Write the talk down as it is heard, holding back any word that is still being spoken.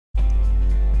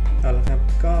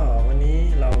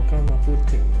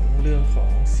ของ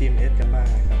CMS กันบ้าง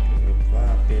นะครับหรือว่า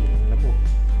เป็นระบบ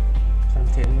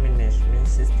Content Management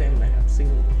System นะครับซึ่ง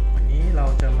วันนี้เรา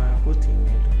จะมาพูดถึง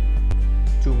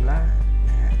Joomla น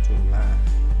ะฮะ Joomla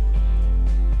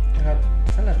นะครับ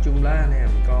สำหรับ Joomla เนี่ย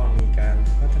มันก็มีการ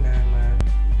พัฒนามา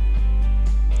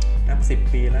นับ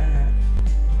10 ปีแล้วฮะ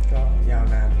ก็ยาว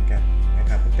นานเหมือนกันนะ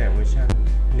ครับตั้งแต่เวอร์ชัน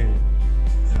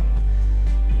1ครับ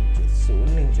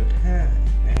 1.0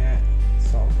 1.5 นะฮะ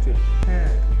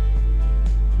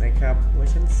 2.5 นะครับเวอ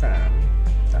ร์ชัน3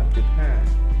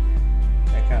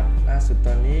 3.5 นะครับล่าสุดต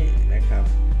อนนี้นะครับ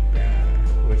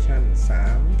เวอร์ชัน 3.6.5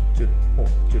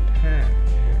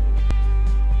 นะฮะ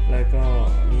แล้วก็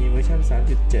มีเวอร์ชัน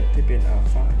 3.7 ที่เป็นอัล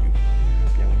ฟาอยู่นะครั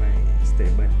บยังไม่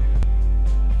stable นะครับ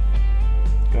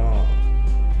ก็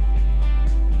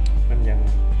มันยัง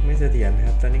ไม่เสถียรนะค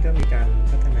รับตอนนี้ก็มีการ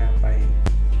พัฒนาไป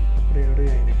เ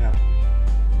รื่อยๆนะครับ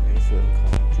ในส่วนขอ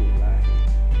ง Joomla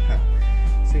ครับ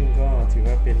ซึ่งก็ถือ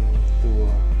ว่าเป็นตัว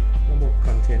ระบบ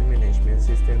Content Management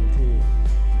System ที่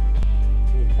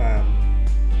มีความ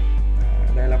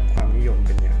ได้รับความนิยมเ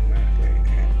ป็นอย่างมากเลยน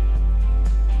ะฮะ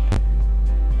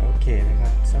โอเคนะครั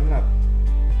บสำหรับ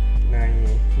ใน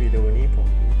วิดีโอนี้ผม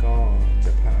ก็จ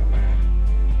ะพามา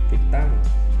ติดตั้ง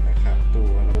นะครับตัว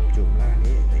ระบบ Joomla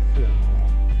นี้ในเครื่องของเรา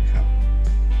นะครับ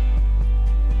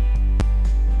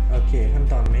โอเคขั้น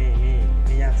ตอนไม่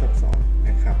ยากซับซ้อน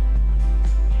นะครับ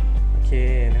โอเค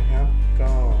นะครับ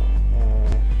ก็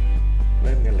เ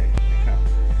ริ่มกันเลยนะครับ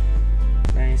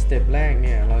ในสเต็ปแรกเ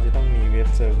นี่ยเราจะต้องมีเว็บ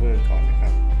เซิร์ฟเวอร์ก่อนนะครั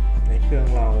บในเครื่อง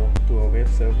เราตัวเว็บ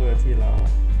เซิร์ฟเวอร์ที่เรา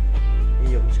นิ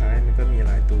ยมใช้มันก็มีห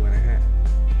ลายตัวนะฮะ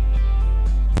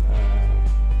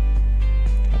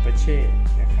Apache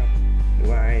นะครับหรือ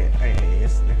ว่า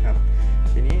IIS นะครับ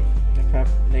ทีนี้นะครับ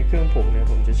ในเครื่องผมเนี่ย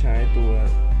ผมจะใช้ตัว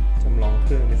จำลองเค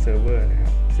รื่องในเซิร์ฟเวอร์นะค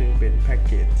รับซึ่งเป็นแพ็กเ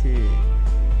กจที่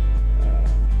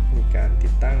มีการติ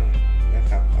ดตั้งนะ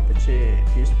ครับ Apache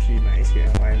PHP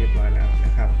MySQL ไว้เรียบร้อยแล้วน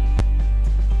ะครับ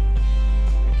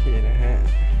โอเคนะฮะ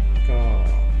ก็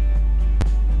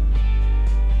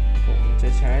ผมจะ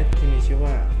ใช้ที่มีชื่อ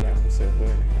ว่า YAM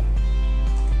Server นะครับ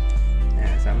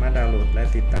สามารถดาวน์โหลดและ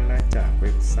ติดตั้งได้จากเ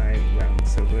ว็บไซต์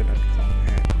yamserver.com นะ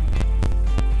ฮะ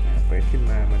เปิดขึ้น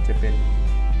มามันจะเป็น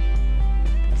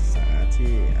ภาษา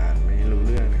ที่อ่านไม่รู้เ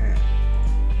รื่องนะฮะ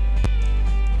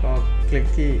ก็คลิก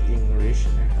ที่ English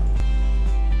นะครับ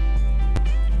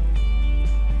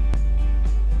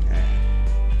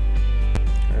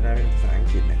จะได้เป็นภาษาอัง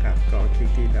กฤษนะครับก็คลิก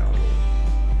ที่ดาวน์โหลด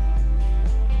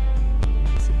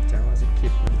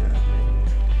JavaScript มันจะ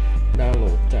ดาวน์โหล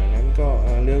ดจากนั้นก็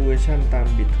เลือกเวอร์ชันตาม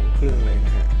บิตของเครื่องเลยน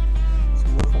ะฮะส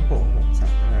มมติของผม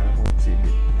64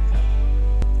 บิตนะครับ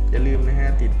อย่าลืมนะฮะ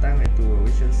ติดตั้งในตัว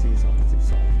Visual C 2012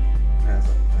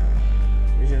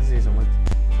 Visual C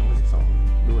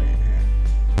 2012 ด้วยนะฮะ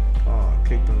ก็ค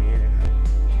ลิกตรงนี้นะครับ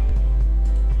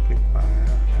คลิกขวา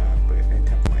เปิดในแ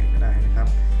ท็บใหม่ก็ได้นะครับ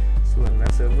ส่วน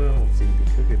Web Server 64 บิต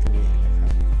ก็คือตัวนี้นะครั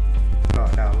บก็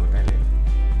ดาวน์โหลดได้เลย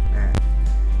นะ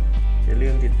อย่าลื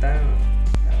มติดตั้ง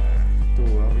ตั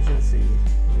ว Visual C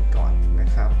นี้ก่อนนะ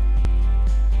ครับ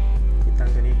ติดตั้ง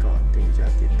ตัวนี้ก่อนถึงจะ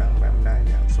ติดตั้งแบบได้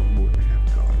อย่างสมบูรณ์นะครับ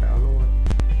ก่อนดาวน์โหลด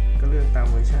ก็เลือกตาม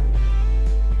เวอร์ชัน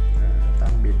ตา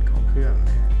มบิตของเครื่องน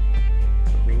ะฮะ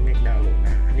Next ดาวน์โหลดน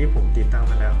ะอันนี้ผมติดตั้ง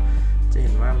มาแล้วจะเห็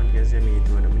นว่ามันก็จะมี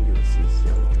ตัว W สีเขี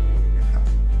ยวตรงนี้นะครับ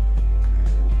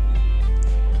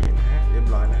โอเคนะฮะเรียบ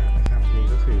ร้อยแล้วนะครับนี่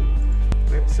ก็คือ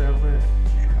เว็บเซิร์ฟเวอร์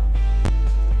นะครับ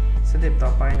สเต็ปต่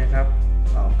อไปนะครับ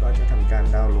เราก็จะทำการ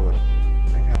ดาวน์โหลด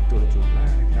นะครับตัว Joomla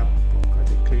นะครับผมก็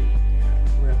จะคลิก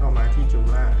เมื่อเข้ามาที่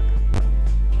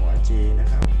Joomla.org นะ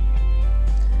ครับ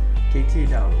คลิกที่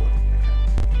ดาวน์โหลดนะครับ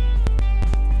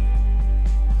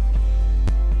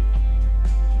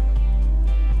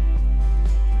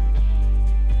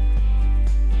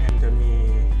มันจะมี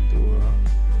ตัว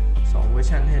2เวอร์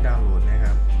ชันให้ดาวน์โหลดนะค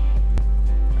รับ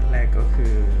อันแรกก็คื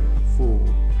อ Full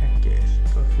Package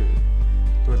ก็คือ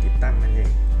ตัวติดตั้งนั่นเอ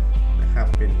งนะครับ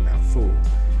เป็นแบบ Full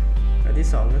และที่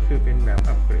2ก็คือเป็นแบบ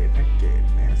Upgrade Package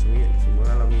นะสมมติ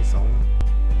ว่าเรามี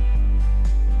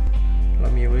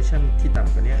เวอร์ชันที่ต่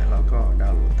ำกว่านี้เราก็ดา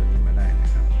วน์โหลดตัวนี้มาได้นะ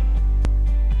ครับ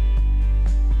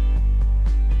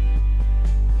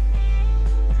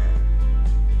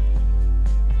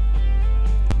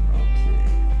โอเค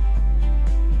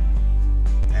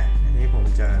อันนี้ผม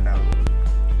จะดาวน์โหลด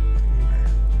นี่มา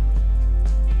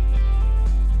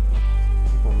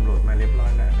ผมโหลดมาเรียบร้อ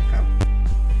ยแล้วนะครับ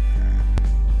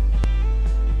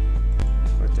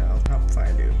ก็จะเอาทับไฟ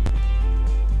ล์เดิม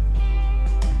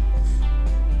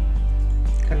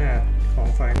ขนาดของ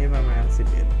ไฟล์นี้ประมาณ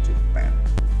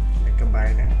 11.8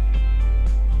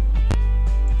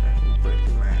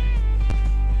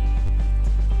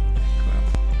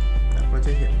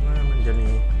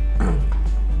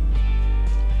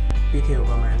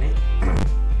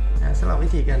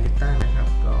 ธีการติดตั้งนะครับ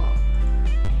ก็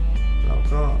เรา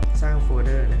ก็สร้างโฟลเด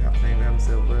อร์นะครับใน RAM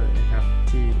Server นะครับ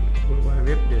ที่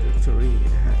Web Directory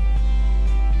นะฮะ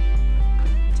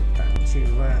จะตั้งชื่อ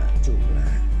ว่า Joomla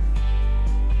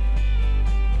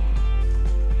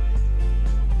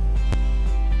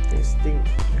Testing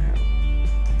นะครับ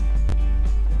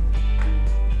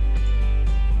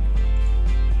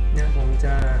เนี่ยผมจ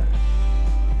ะ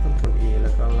Ctrl E แ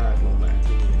ล้วก็ลากลงมา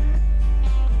ที่นี่นะฮะ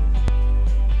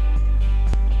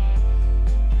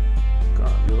ก็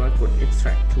หรือว่ากด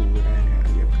Extract to ได้นะฮะ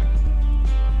เรียบครับ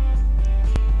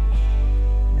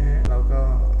นะฮะเราก็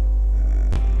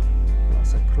รอ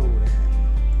สักครู่นะฮะ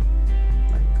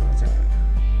มันก็จะ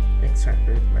Extract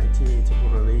ไปที่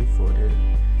Temporary Folder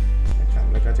นะครับ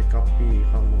แล้วก็จะ Copy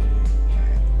ข้อมูลมา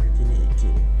ไว้ที่นี่อีกที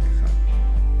นึงนะครับ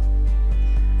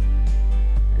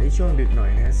อันนี้ช่วงดึกหน่อ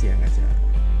ยนะเสียงอาจจะ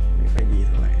ไม่ค่อยดีเ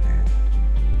ท่าไหร่นะ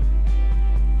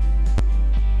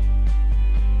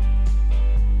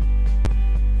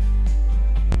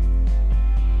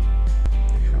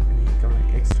นะครับอันนี้กำลัง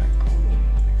extract ข้อมูล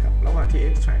นะครับระหว่างที่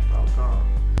extract เราก็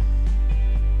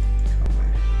เข้ามา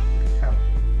นะครับ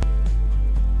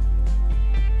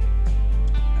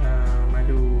มา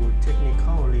ดู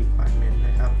technical requirement น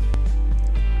ะครับ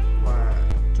ว่า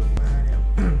Joomla เนี่ย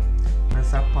มัน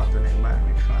ซัพพอร์ตตัวไหนบ้าง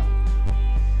นะครับ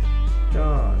ก็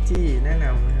ที่แนะน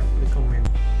ำนะครับ recommend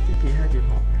PP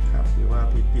 5.6 นะครับหรือว่า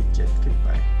PP 7 ขึ้นไป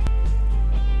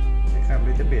นะครับ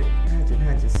database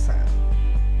 5.5.3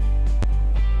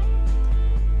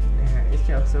 นะฮะ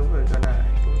SQL Server ก็ได้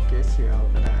PostgreSQL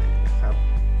ก็ได้นะครับ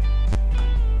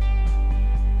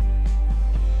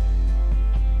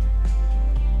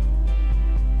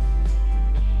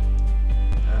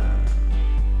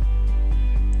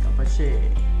Apache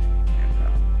นะครั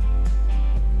บ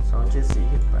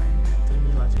274 ขึ้นไปตัว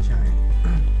นี้เราจะใช้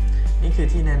นี่คือ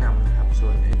ที่แนะนำนะครับส่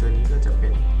วนไอ้ตัวนี้ก็จะเป็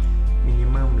น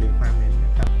minimum requirement น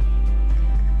ะครับ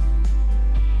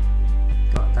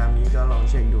ก็ตามนี้ก็ลอง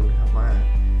เช็คดูนะครับว่า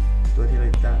ตัวที่เรา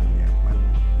ตั้งเนี่ยมัน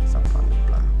ซัพพอร์ตหรือเ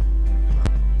ปล่า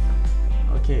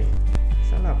โอเค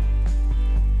สำหรับ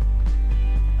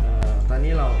ตอน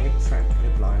นี้เรา extract เรี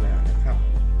ยบร้อยแล้วนะครับ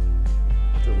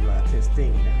Joomla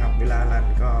testing นะครับเวลารัน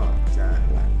ก็จะ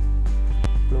รัน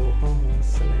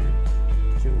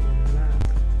localhost/Joomla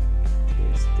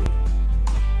testing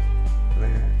น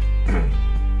ะฮะ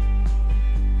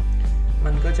มั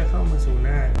นก็จะเข้ามาสู่ห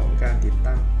น้าของการติด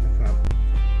ตั้งนะครับ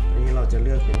อันนี้เราจะเ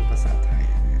ลือกเป็นภาษาไทย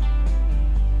นะ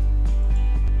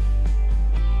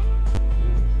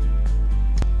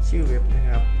ชื่อเว็บนะค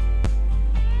รับ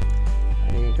อั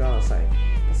นนี้ก็ใส่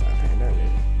ภาษาไทยได้เล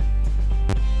ย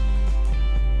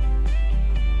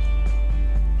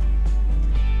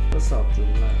ทดสอบ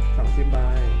Joomla คำอธิบา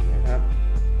ยนะครับ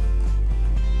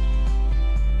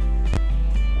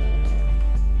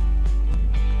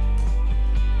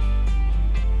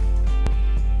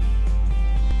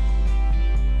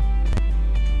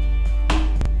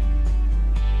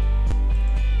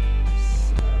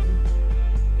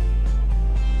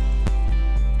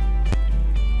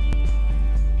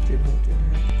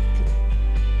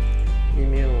อี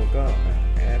เมลก็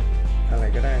แอดอะไร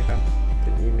ก็ได้ครับเป็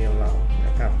นอีเมลเราน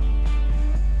ะครับ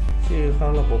ชื่อเข้า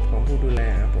ระบบของผู้ดูแล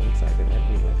ผมใส่เป็นแอด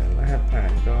มินแล้วกันรหัสผ่า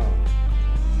นก็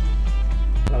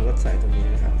เราก็ใส่ตรงนี้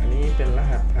นะครับอันนี้เป็นร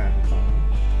หัสผ่านของ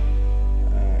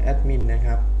แอดมินนะค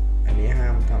รับอันนี้ห้า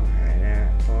มทำหายนะ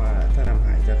เพราะว่าถ้าทำห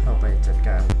ายจะเข้าไปจัดก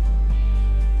าร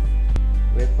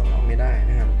เว็บของเราไม่ได้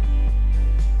นะครับ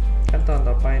ขั้นตอน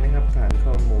ต่อไปนะครับฐาน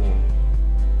ข้อมูล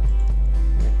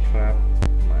นะครับ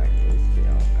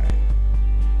MySQL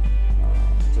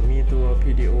จะมีตัว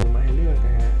PDO มาให้เลือกน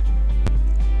ะฮะ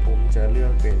ผมจะเลือ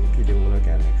กเป็น PDO แล้ว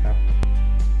กันนะครับ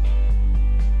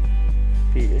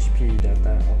PHP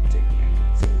Data Object นะครับ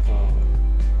ซึ่งก็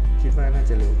คิดว่าน่า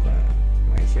จะเร็วกว่า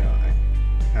MySQL น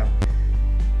ะครับ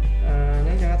เ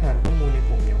นื่องจากฐานข้อมูลใน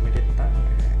ผมยังไม่ได้ตั้งน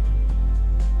ะฮะ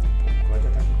ผมก็จะ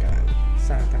ทำการส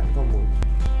ร้างฐานข้อมูล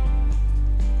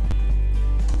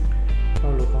เข้า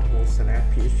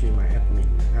localhost/phpMyAdmin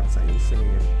นะครับใส่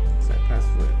username ใส่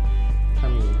password ถ้า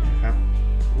มีนะครับ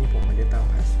นี่ผมไม่ได้ตั้ง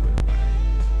password ไว้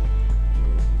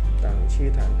ตั้งชื่อ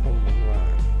ฐานข้อมูลว่า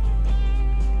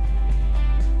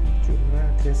Joomla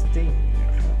testing น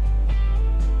ะครับ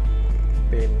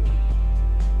เป็น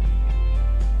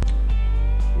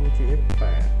UTF-8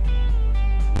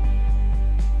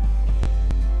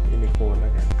 Unicode แล้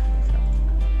วกันนะครับ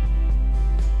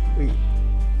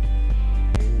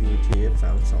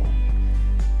UTF-32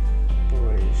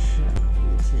 Operation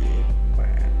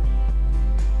UTF-8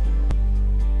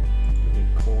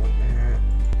 Unicode นะฮะ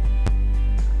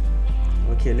โ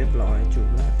อเคเรียบร้อย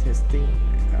Joomla testing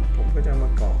นะครับผ ผมก็จะม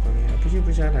ากรอกตรงนี้ครับ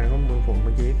ผู้ชาฐานข้อมูลผมเ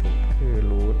มื่อกี้ผมคือ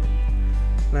root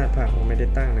รหัสผ่านผมไม่ได้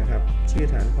ตั้งนะครับชื่อ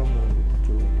ฐานข้อมูล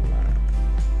Joomla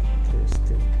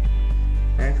testing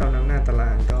เข้านำหน้าตารา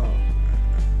งก็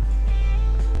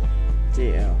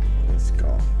jl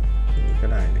underscore นี้ก็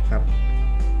ได้นะครับ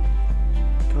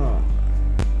ก็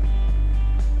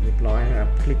เรียบร้อยนะครับ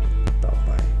คลิกต่อไ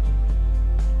ป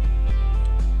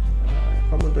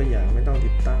ข้อมูลตัวอย่างไม่ต้อง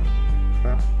ติดตั้งค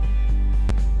รับ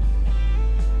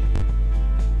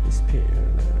display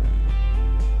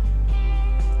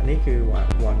อันนี้คือ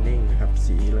warning นะครับ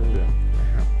สีเหลืองๆนะ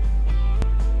ครับ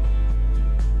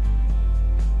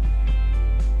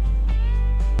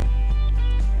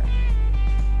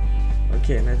โอเค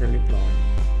น่าจะเรียบร้อย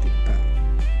ติดตั้ง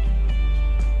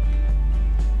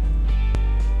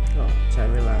ก็ใช้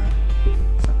เวลา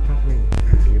สักพักหนึ่ง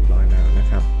เรียบร้อยแล้วนะ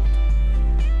ครับ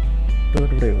รว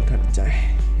ดเร็วทันใจ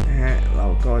นะฮะเรา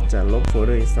ก็จะลบโฟลเ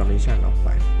ดอร์ installation ออกไป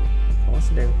ขอแส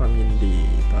ดงความยินดี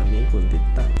ตอนนี้คุณติด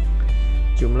ตั้ง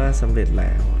Joomla สำเร็จแ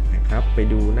ล้วนะครับไป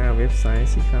ดูหน้าเว็บไซ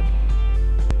ต์สิครับ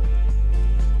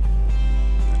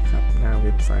หน้าเ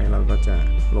ว็บไซต์เราก็จะ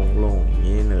ลงอย่าง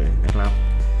นี้เลยนะครับ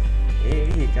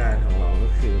วิธีการของเราก็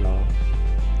คือเรา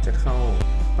จะเข้า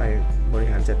ไปบริ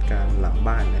หารจัดการหลัง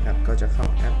บ้านนะครับก็จะเข้า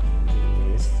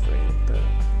Administrator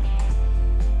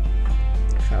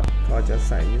นะครับก็จะใ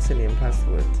ส่ username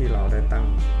password ที่เราได้ตั้ง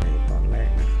ในตอนแรก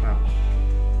นะครับ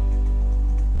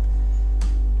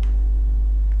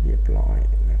เรียบร้อย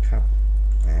นะครับ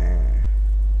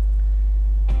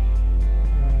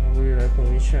we like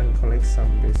permission collect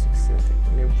some basic static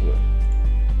network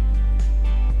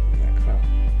นะครับ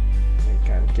ใน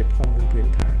การเก็บข้อมูลพื้น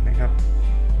ฐานนะครับ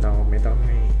เราไม่ต้องใ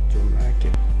ห้ Joomla เก็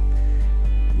บ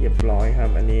เรียบร้อยครับ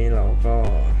อันนี้เราก็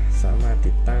สามารถ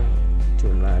ติดตั้ง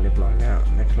Joomla เรียบร้อยแล้ว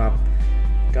นะครับ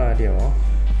ก็เดี๋ยว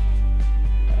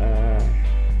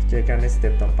เจอกันในสเต็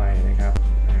ปต่อไปนะครับ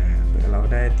เมื่อเรา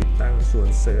ได้ติดตั้งส่วน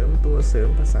เสริมตัวเสริม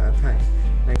ภาษาไทย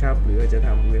นะครับหรือจะท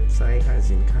ำเว็บไซต์ขาย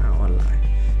สินค้าออนไลน์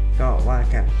ก็ว่า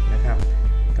กันนะครับ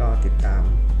ก็ติดตาม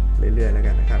เรื่อยๆแล้ว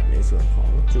กันนะครับในส่วนของ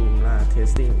Joomla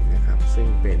testing นะครับซึ่ง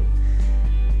เป็น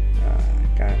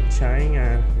การใช้งา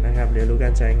นนะครับเรียนรู้กา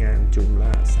รใช้งาน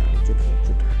Joomla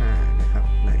 3.6.5 นะครับ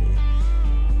ใน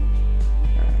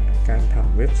การท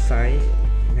ำเว็บไซต์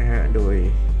นะฮะโดย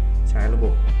ใช้ระบ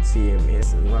บ CMS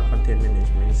หรือว่า Content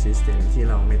Management System ที่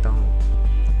เราไม่ต้อง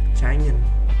ใช้เงิน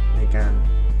ในการ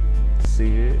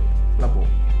ซื้อระบบ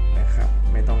นะครับ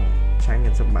ไม่ต้องใช้เงิ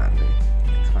นสักบาทเลย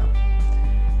นะครับ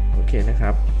โอเคนะค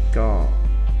รับก็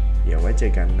เดี๋ยวไว้เจ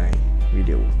อกันในวิ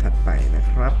ดีโอถัดไปนะ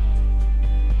ครับ